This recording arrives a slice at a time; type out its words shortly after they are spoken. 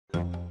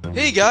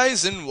Hey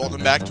guys, and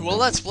welcome back to a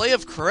Let's Play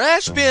of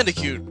Crash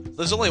Bandicoot.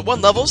 There's only one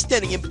level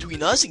standing in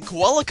between us and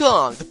Koala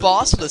Kong, the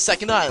boss of the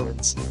Second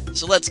Islands.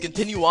 So let's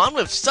continue on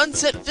with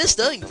Sunset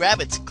Vista and grab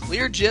its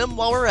clear gem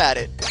while we're at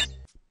it.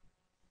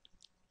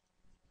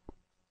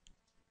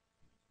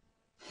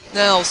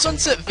 Now,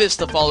 Sunset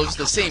Vista follows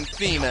the same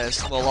theme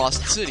as The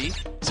Lost City,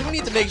 so we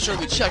need to make sure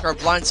we check our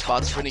blind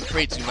spots for any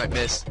crates we might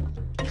miss.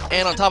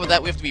 And on top of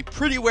that, we have to be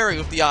pretty wary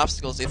of the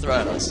obstacles they throw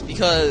at us,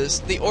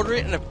 because they order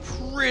it in a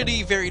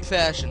pretty varied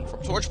fashion,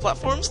 from torch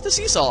platforms to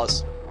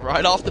seesaws,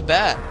 right off the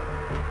bat.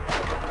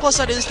 Plus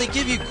that is, they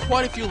give you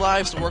quite a few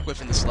lives to work with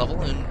in this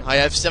level, and I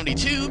have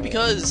 72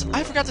 because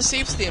I forgot to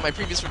save state in my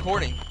previous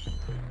recording.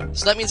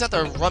 So that means I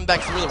have to run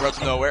back through the road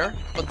to nowhere,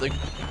 but the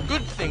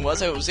good thing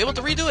was I was able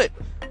to redo it.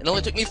 It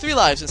only took me 3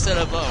 lives instead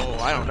of, oh,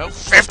 I don't know,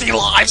 50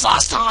 lives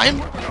last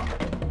time!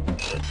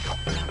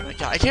 Oh my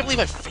god, I can't believe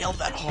I failed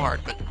that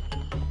hard, but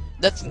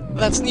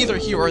that's neither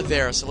here or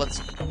there, so let's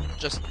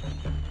just...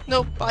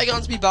 No,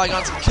 bygones be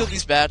bygones and kill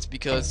these bats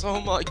because,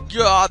 oh my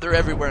god, they're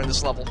everywhere in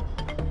this level.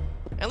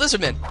 And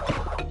Lizardman.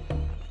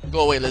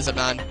 Go away,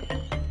 Lizardman.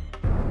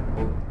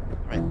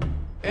 Alright.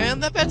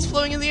 And that bat's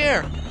floating in the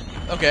air.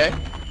 Okay.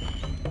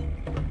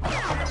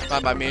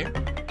 Fine by me.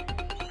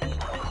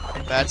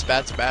 Bats,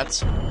 bats,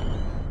 bats.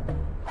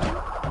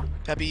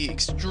 Gotta be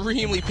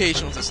extremely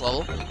patient with this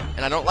level.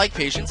 And I don't like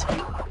patience.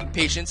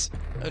 Patience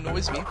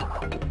annoys me.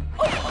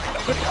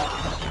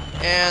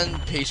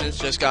 And Patience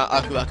just got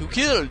Aku Aku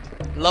killed.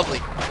 Lovely.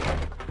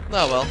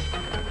 Oh well.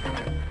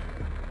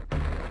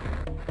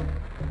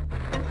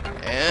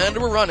 And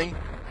we're running.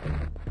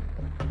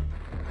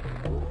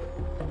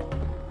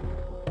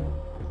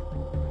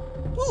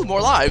 Ooh,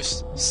 more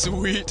lives.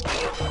 Sweet.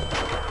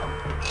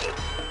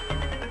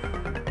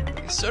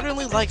 I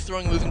certainly like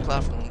throwing moving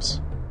platforms.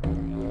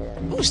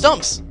 Ooh,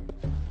 stumps.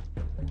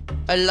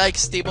 I like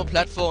stable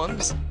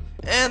platforms.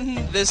 And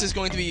this is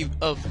going to be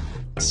a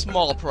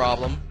small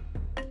problem.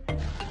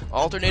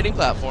 Alternating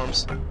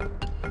platforms.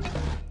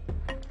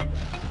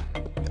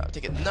 Gotta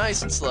take it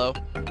nice and slow.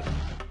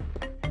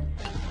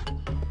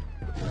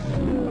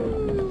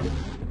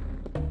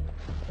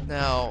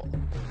 Now,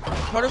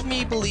 part of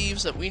me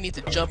believes that we need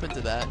to jump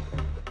into that.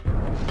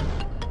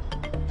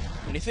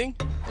 Anything?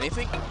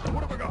 Anything?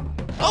 What have I got?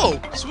 Oh,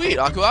 sweet,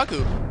 Aku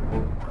Aku.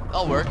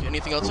 That'll work.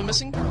 Anything else I'm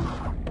missing?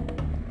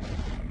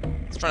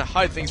 It's trying to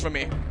hide things from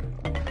me.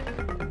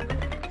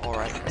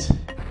 Alright.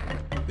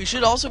 We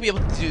should also be able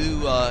to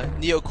do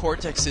Neo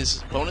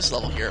Cortex's bonus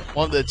level here,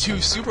 one of the 2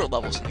 super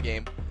levels in the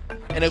game.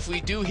 And if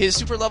we do his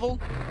super level,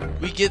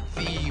 we get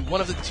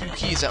one of the 2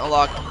 keys that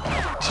unlock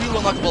 2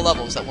 unlockable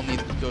levels that we'll need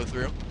to go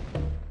through.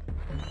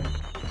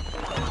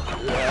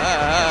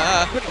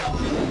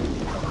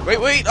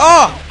 Wait!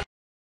 Ah!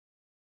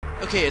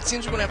 Okay, it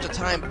seems we're gonna have to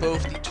time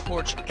both the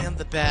torch and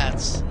the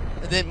bats.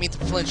 I didn't mean to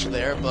flinch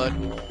there, but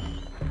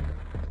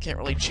I can't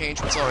really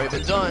change what's already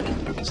been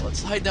done. So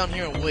let's hide down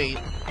here and wait.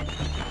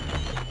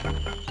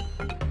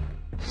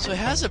 So it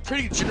has a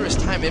pretty generous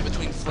time in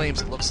between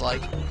flames, it looks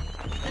like.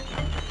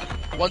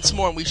 Once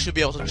more and we should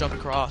be able to jump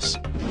across.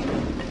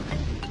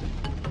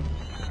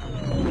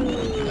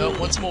 Nope,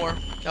 once more.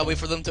 Gotta wait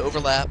for them to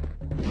overlap.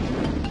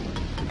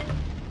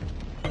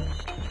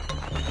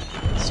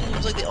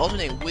 Seems like they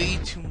alternate way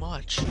too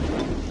much.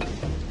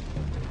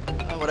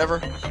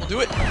 Whatever, we'll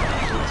do it.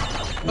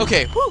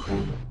 Okay, whew!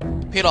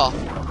 Paid off.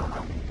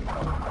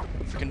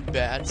 Freaking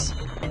bats.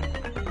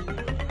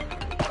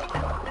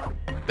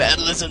 Bad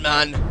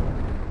Lizardman.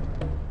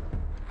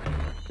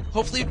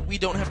 Hopefully we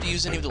don't have to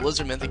use any of the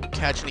Lizardmen to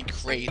catch any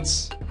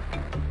crates.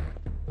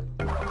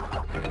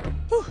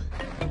 Whew.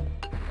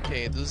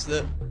 Okay, do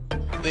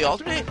they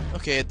alternate?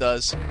 Okay, it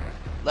does.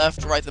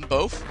 Left, right, them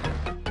both.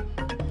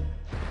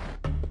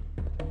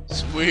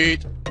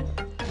 Sweet.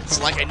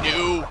 It's like I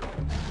knew.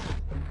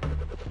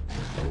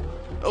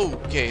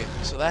 Okay,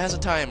 so that has a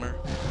timer.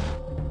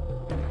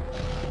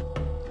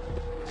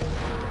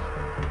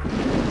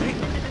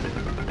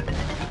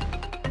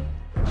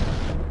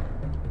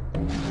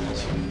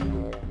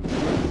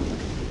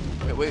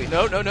 Wait,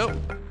 no.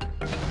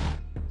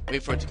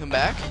 Wait for it to come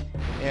back.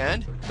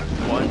 And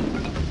 1,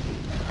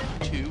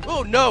 2.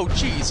 Oh no,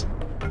 jeez.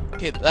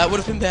 Okay, that would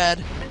have been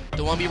bad.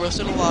 Don't want to be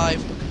roasted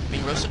alive.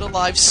 Being roasted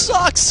alive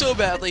sucks so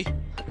badly.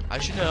 I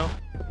should know.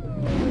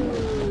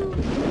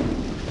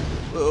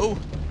 Whoa.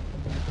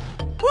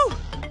 Woo!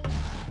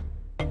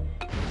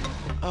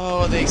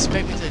 Oh, they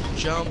expect me to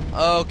jump.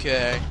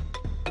 Okay.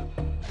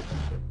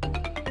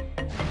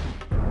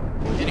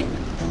 Getting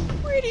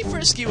pretty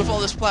frisky with all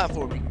this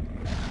platforming.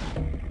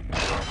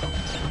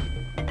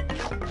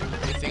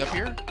 Anything up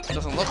here?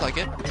 Doesn't look like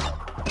it.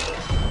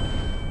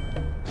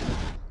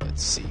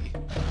 Let's see.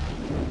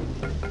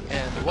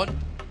 And 1,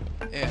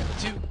 and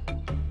 2,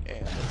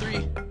 and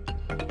 3.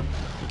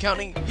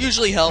 Counting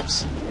usually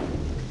helps.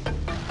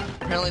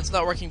 Apparently it's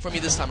not working for me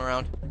this time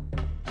around.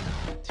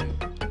 2,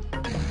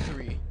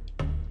 3,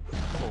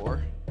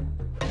 4,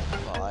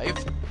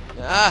 5.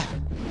 Ah!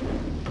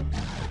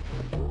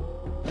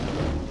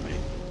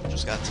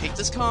 Just gotta take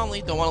this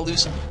calmly. Don't want to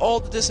lose all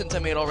the distance I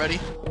made already.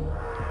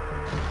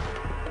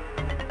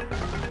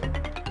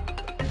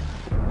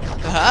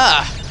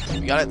 Aha!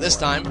 We got it this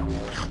time.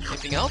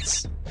 Anything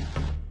else?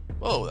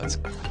 Whoa, that's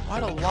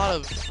quite a lot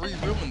of free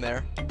room in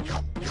there.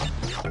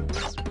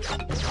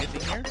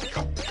 Anything here?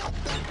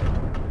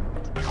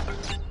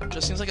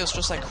 Just seems like it's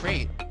just that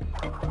crate.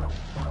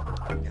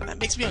 Yeah, that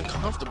makes me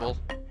uncomfortable.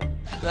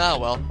 Ah,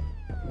 well.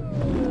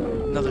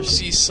 Another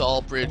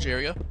seesaw bridge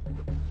area.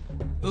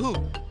 Ooh.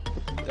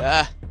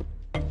 Ah.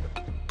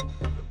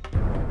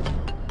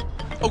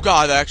 Oh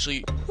god,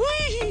 actually.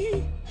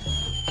 Whee!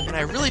 And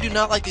I really do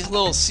not like these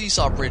little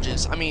seesaw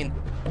bridges. I mean,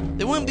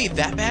 they wouldn't be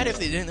that bad if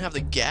they didn't have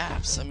the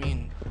gaps. I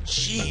mean,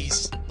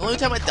 jeez. The only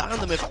time I die on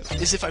them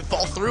is if I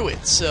fall through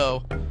it,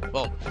 so...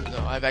 Well,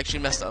 no, I've actually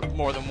messed up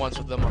more than once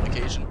with them on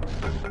occasion.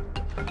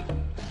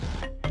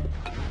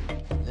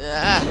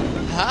 Ah!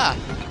 Ha!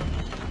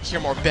 Hear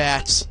more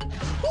bats.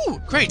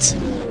 Ooh, great!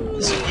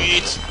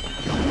 Sweet!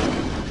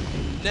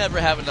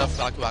 Never have enough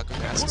Aku Aku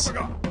masks.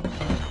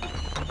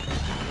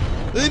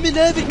 I'm an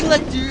avid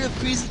collector of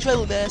crazy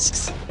tribal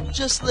masks.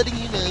 Just letting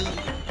you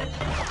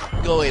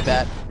know. Go away,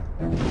 bat.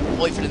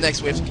 Wait for the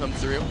next wave to come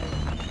through.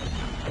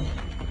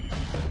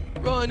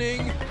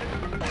 Running!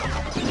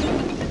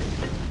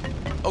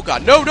 Oh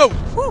god, no, no!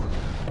 Whew.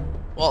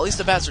 Well, at least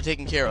the bats are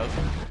taken care of.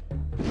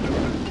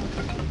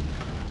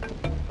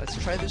 Let's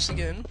try this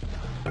again.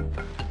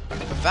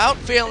 Without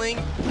failing.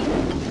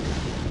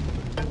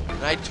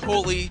 And I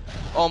totally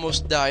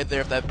almost died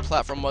there if that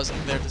platform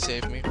wasn't there to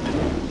save me.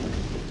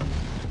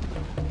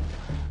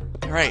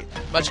 Alright,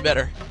 much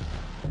better.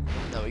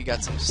 Now we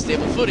got some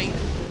stable footing.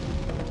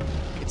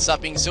 We can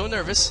stop being so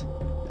nervous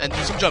and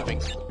do some jumping.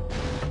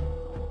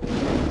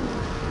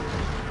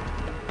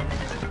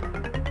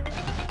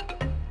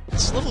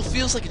 This level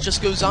feels like it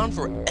just goes on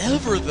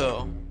forever,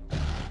 though.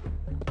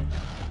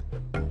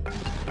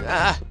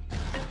 Ah!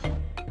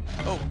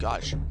 Oh,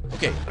 gosh.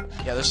 Okay,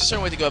 yeah, there's a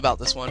certain way to go about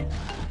this one.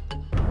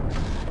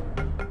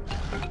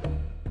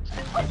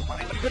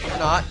 Or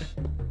not.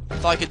 I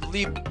thought I could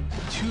leap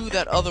to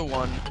that other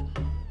one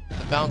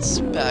and bounce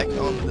back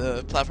on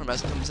the platform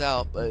as it comes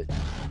out, but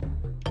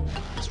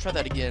let's try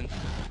that again.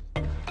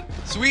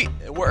 Sweet!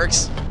 It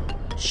works!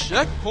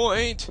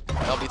 Checkpoint!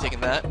 I'll be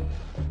taking that.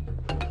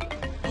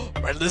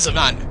 Right, listen,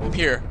 man, up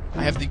here.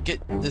 I have to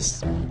get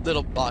this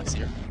little box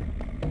here.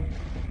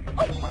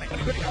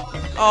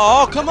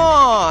 Oh, come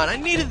on! I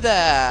needed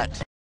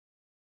that!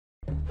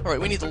 Alright,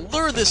 we need to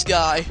lure this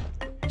guy.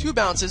 2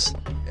 bounces,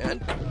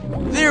 and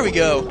there we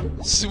go!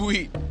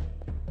 Sweet!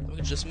 We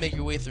can just make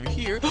your way through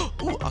here.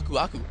 Ooh, Aku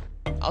Aku.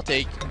 I'll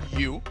take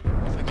you,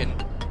 if I can.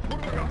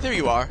 There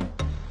you are.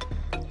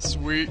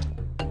 Sweet.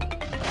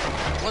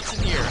 What's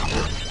in here?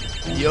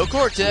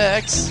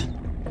 Neocortex!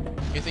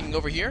 Anything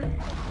over here?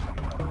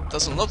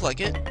 Doesn't look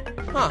like it.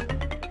 Huh.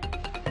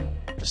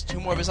 Just 2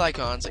 more of his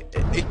icons.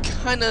 It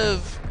kind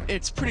of...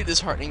 It's pretty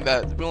disheartening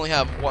that we only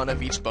have 1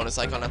 of each bonus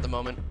icon at the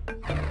moment.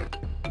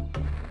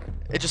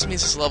 It just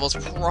means this level's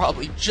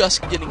probably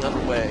just getting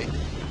underway.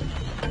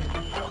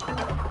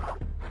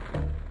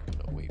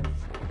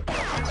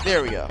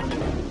 There we go.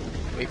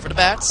 Wait for the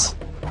bats.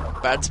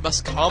 Bats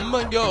must come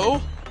and go.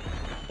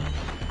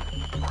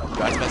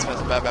 Bats, bats,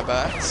 bats, bats, bats,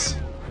 bats.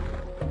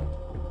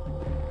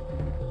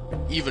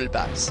 Evil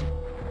bats.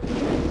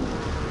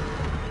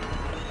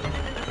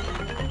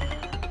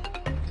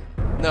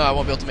 No, I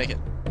won't be able to make it.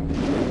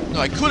 No,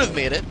 I could have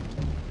made it.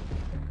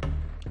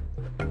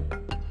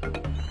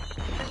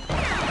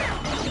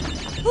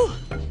 Whew,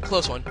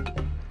 close one.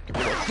 Get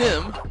rid of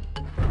him.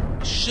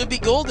 Should be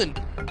golden.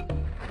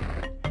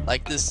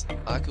 Like this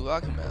Aku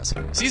Aku mask.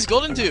 See, he's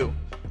golden too.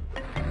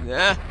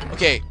 Yeah.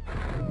 Okay.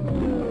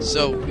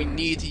 So we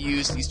need to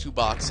use these 2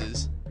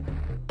 boxes.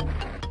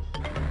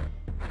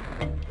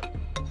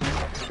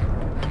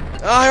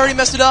 I already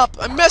messed it up.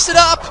 I messed it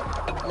up.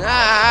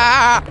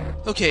 Ah!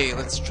 Okay,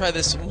 let's try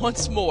this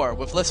once more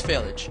with less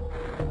failage.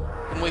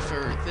 And wait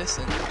for this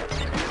and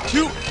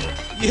 2.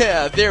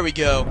 Yeah, there we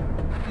go.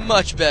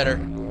 Much better.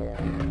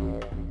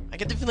 I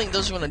get the feeling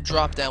those are going to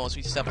drop down once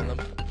we step on them.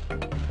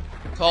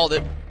 Called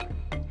it.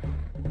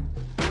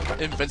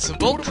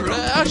 Invincible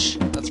Crash!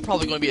 That's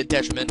probably going to be a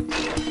detriment.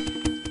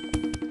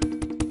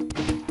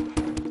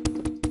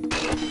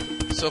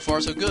 So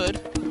far, so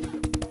good.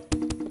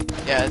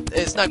 Yeah,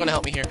 it's not going to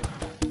help me here.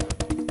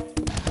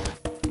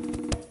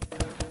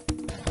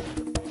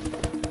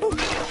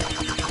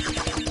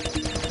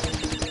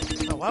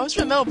 Oh, why was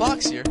there a metal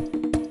box here?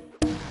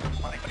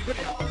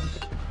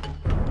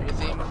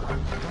 Anything?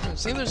 I don't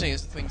see if there's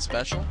anything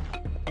special.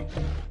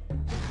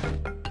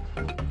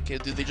 Okay,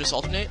 do they just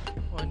alternate?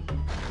 1.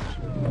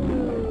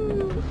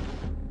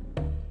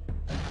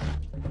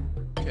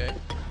 Okay.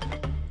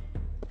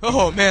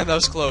 Oh man, that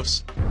was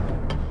close.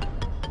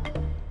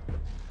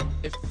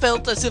 It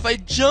felt as if I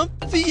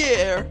jumped the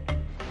air.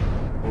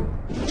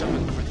 I'm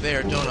jumping over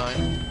there, don't I?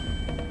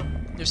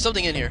 There's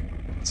something in here.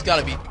 It's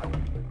gotta be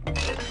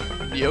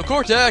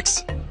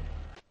Neocortex!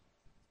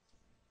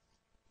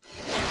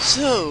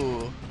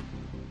 So,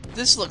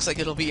 this looks like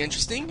it'll be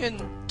interesting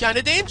and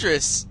kinda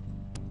dangerous.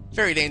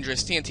 Very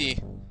dangerous, TNT.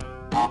 Just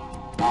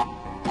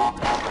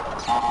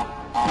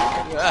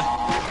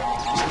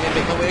gonna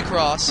make my way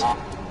across.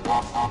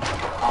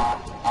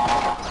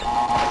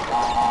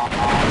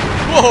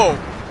 Whoa!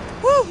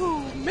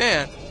 Woohoo!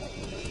 Man.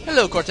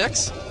 Hello,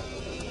 Cortex.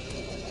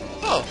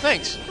 Oh,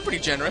 thanks. You're pretty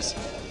generous.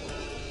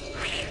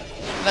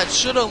 That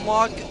should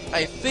unlock,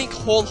 I think,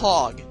 whole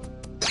hog.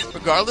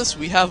 Regardless,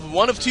 we have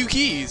one of two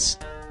keys.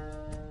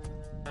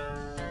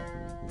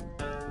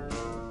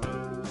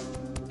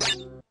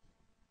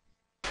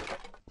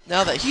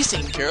 Now that he's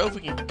taken care of,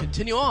 we can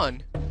continue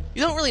on.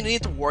 You don't really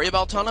need to worry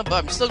about Tana, but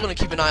I'm still going to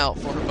keep an eye out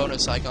for her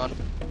bonus icon.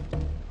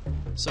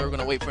 So we're going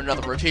to wait for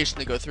another rotation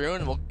to go through,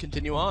 and we'll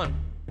continue on.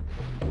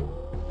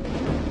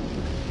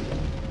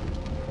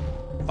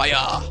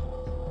 Fire!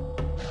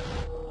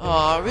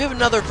 We have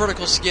another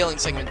vertical scaling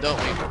segment, don't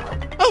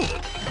we?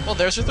 Oh! Well,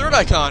 there's her third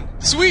icon.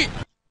 Sweet!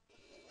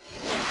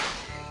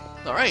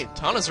 Alright,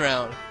 Tana's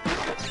round.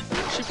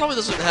 She probably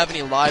doesn't have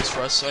any lives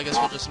for us, so I guess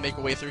we'll just make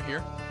our way through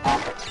here.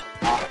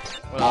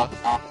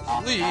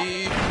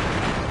 Flee!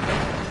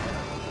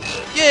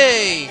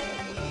 Yay!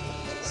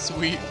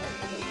 Sweet.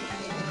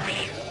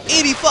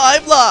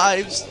 85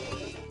 lives!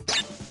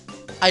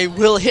 I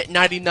will hit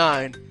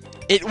 99.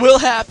 It will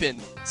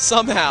happen.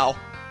 Somehow.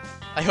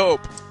 I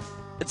hope.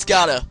 It's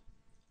gotta.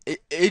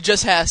 It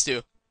just has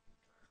to.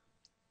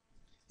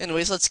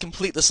 Anyways, let's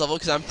complete this level,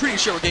 because I'm pretty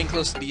sure we're getting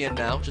close to the end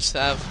now.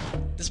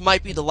 This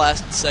might be the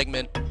last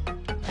segment.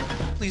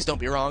 Please don't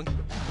be wrong.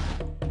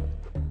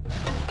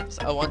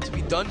 So I want to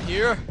be done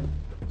here.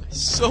 I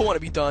so want to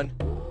be done.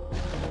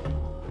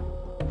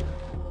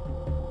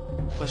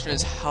 Question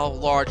is, how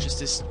large is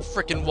this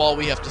frickin' wall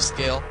we have to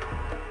scale?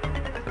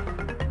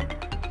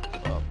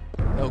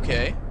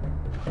 Okay.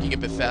 You get a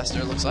bit faster,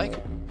 it looks like.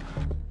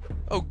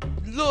 Oh,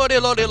 lordy,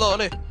 lordy,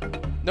 lordy.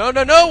 No,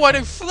 no, no, why do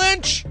you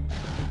flinch?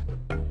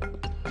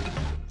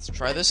 Let's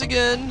try this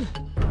again.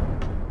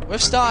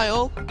 With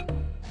style.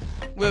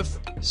 With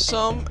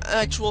some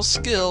actual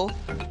skill.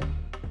 I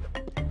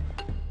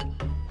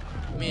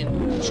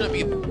mean, it shouldn't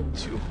be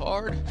too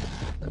hard.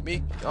 Let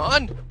me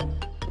on.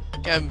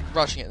 Okay, I'm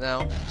rushing it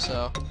now,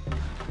 so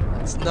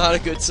that's not a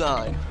good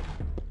sign.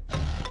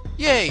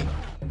 Yay!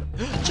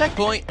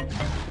 Checkpoint!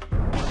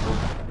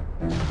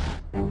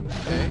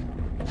 Okay.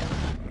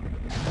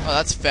 Oh,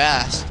 that's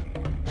fast.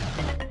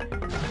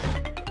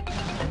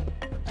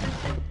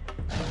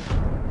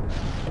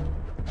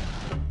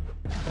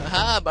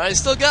 Aha, but I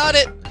still got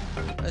it!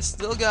 I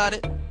still got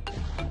it.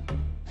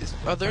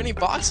 Are there any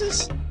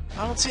boxes?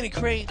 I don't see any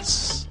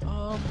crates.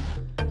 I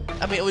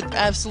mean, it would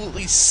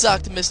absolutely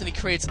suck to miss any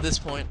crates at this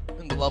point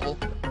in the level.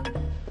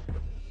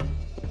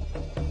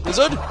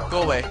 Wizard,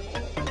 go away.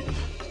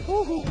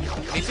 Woohoo!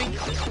 Anything?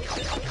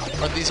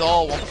 Are these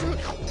all one fruit?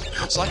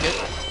 Looks like it.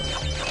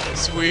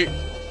 Sweet.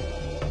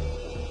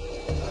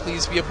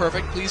 Please be a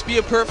perfect. Please be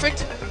a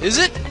perfect. Is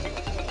it?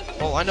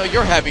 Well, I know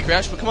you're happy,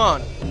 Crash, but come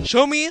on.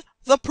 Show me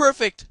the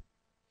perfect.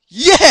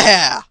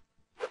 Yeah!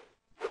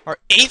 Our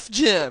 8th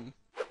gem.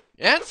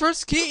 And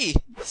first key.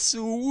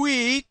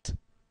 Sweet.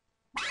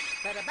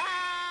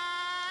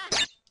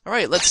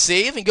 Alright, let's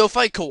save and go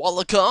fight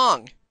Koala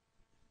Kong.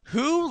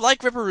 Who,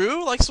 like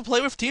Ripperoo, likes to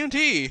play with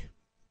TNT.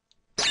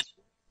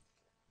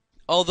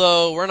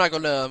 Although, we're not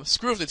gonna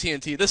screw with the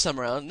TNT this time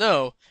around,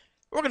 no.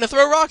 We're gonna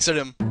throw rocks at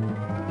him.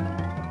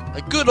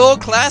 A good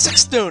old classic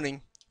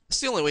stoning. It's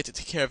the only way to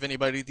take care of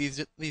anybody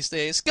these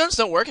days. Guns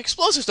don't work,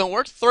 explosives don't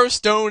work, throw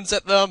stones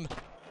at them.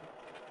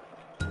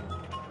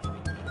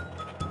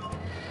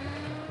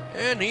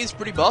 And he's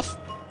pretty buff.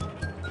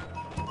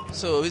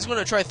 So he's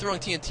gonna try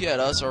throwing TNT at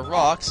us, or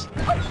rocks.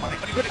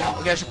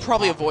 Okay, I should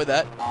probably avoid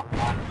that.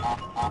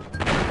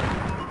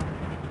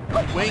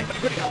 Wait.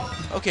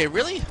 Okay,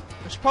 really?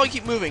 I should probably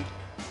keep moving.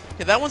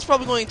 Okay, that one's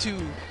probably going to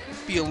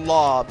be a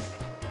lob.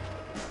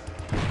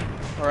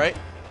 Alright.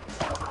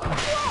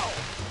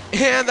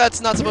 And that's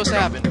not supposed to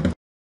happen.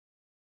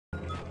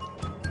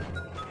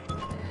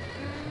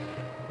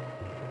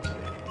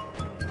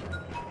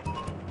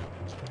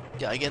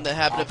 Gotta get in the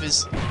habit of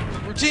his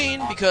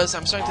routine, because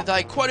I'm starting to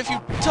die quite a few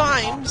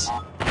times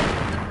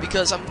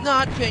because I'm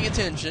not paying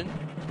attention.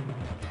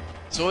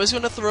 So always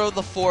gonna throw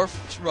the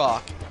 4th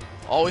rock.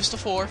 Always the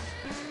 4th.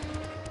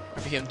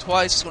 If he hit him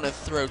twice, he's gonna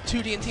throw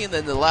 2 TNT, and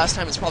then the last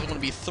time it's probably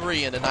gonna be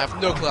 3, and then I have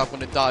no clue how I'm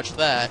gonna dodge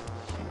that.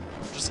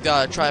 Just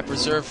gotta try to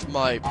preserve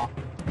my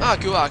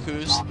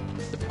Akus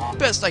the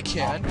best I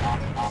can.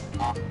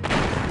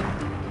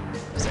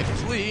 As I can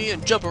flee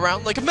and jump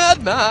around like a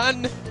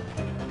madman.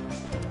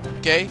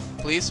 Okay,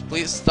 please,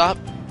 please stop.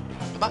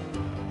 Come on.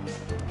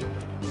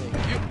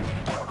 Thank you.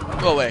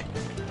 Go away.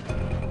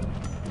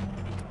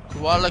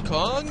 Koala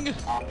Kong.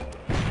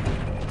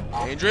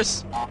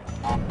 Dangerous.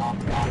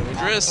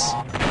 Dangerous.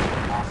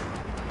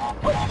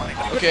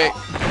 Okay.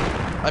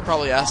 I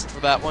probably asked for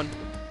that one.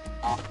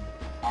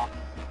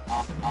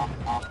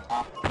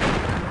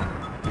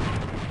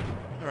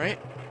 Alright.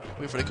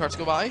 Wait for the cart to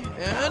go by.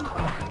 And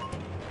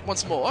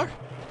once more.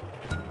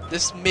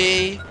 This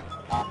may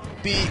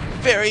be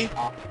very,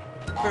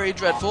 very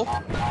dreadful.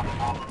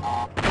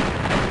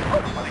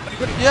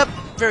 Yep,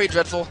 very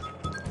dreadful.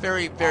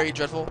 Very, very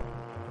dreadful.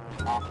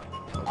 Oh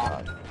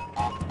god.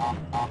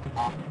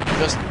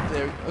 Just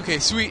there. Okay,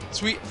 sweet,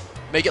 sweet.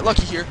 Make it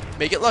lucky here.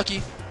 Make it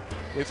lucky.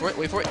 Wait for it,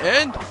 wait for it,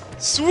 and...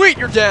 Sweet,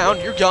 you're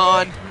down, you're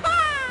gone.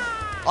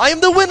 I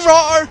am the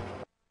WinRAR!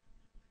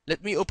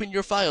 Let me open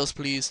your files,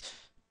 please.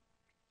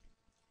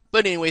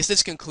 But anyways,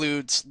 this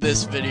concludes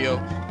this video.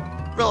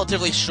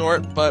 Relatively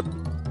short, but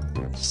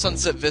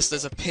Sunset Vista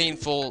is a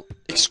painful,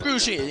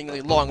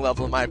 excruciatingly long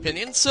level in my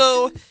opinion,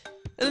 so...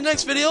 In the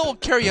next video, we'll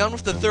carry on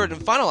with the third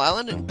and final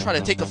island and try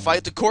to take the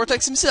fight to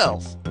Cortex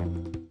himself.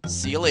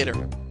 See you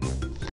later.